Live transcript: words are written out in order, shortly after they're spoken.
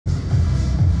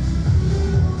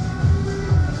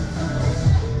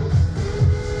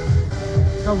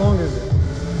How long is it?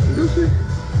 You'll see.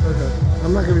 Okay.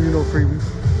 I'm not giving you no freebies.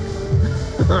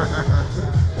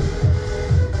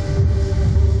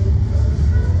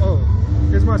 Oh,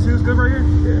 is my shoes good right here?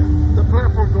 Yeah. The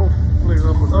platform don't fling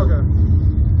up or nothing. Okay.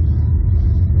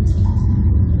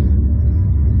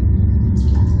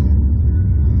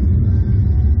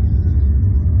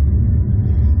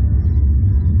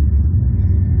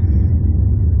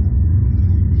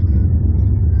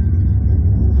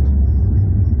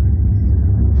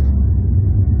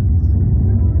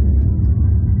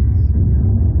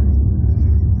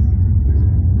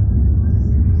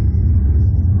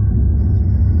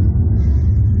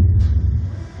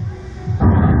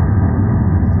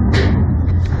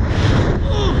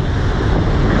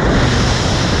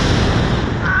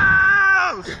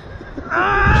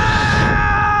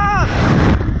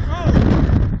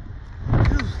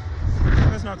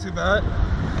 Too bad.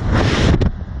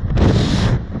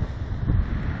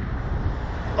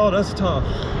 Oh, that's tough.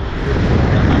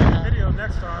 Video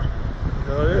next time.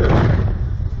 Oh yeah.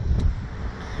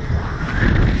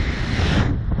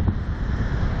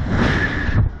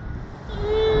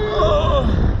 Oh.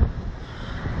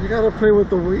 You gotta play with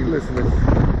the weightlessness.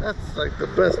 That's like the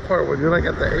best part. When you're like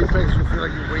at the apex, you feel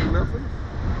like you weigh nothing.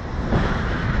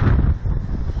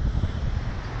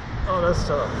 Oh, that's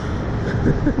tough.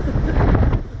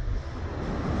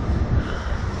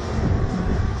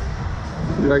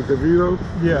 You like the view though?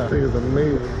 Yeah. This thing is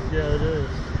amazing. Yeah, it is.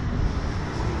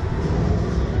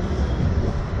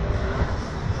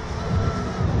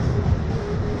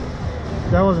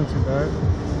 That wasn't too bad.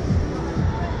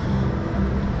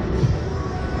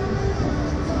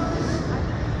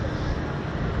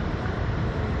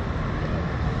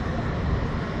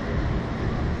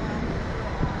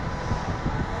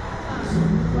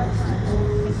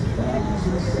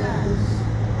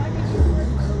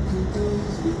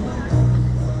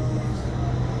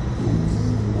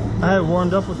 I had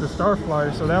warmed up with the Star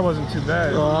Flyer, so that wasn't too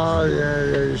bad. Oh yeah,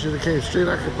 yeah. You should have came straight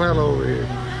out Capella over here.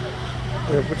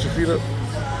 Yeah, put your feet up.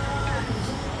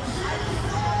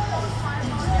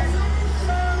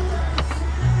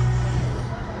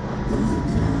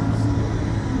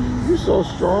 You're so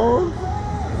strong.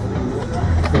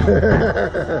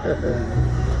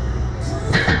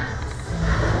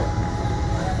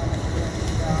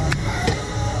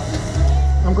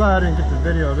 I'm glad I didn't get the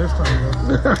video this time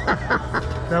though.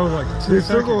 That was like 2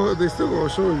 seconds. They still gonna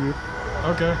show you.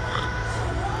 Okay.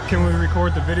 Can we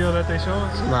record the video that they show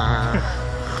us? Nah.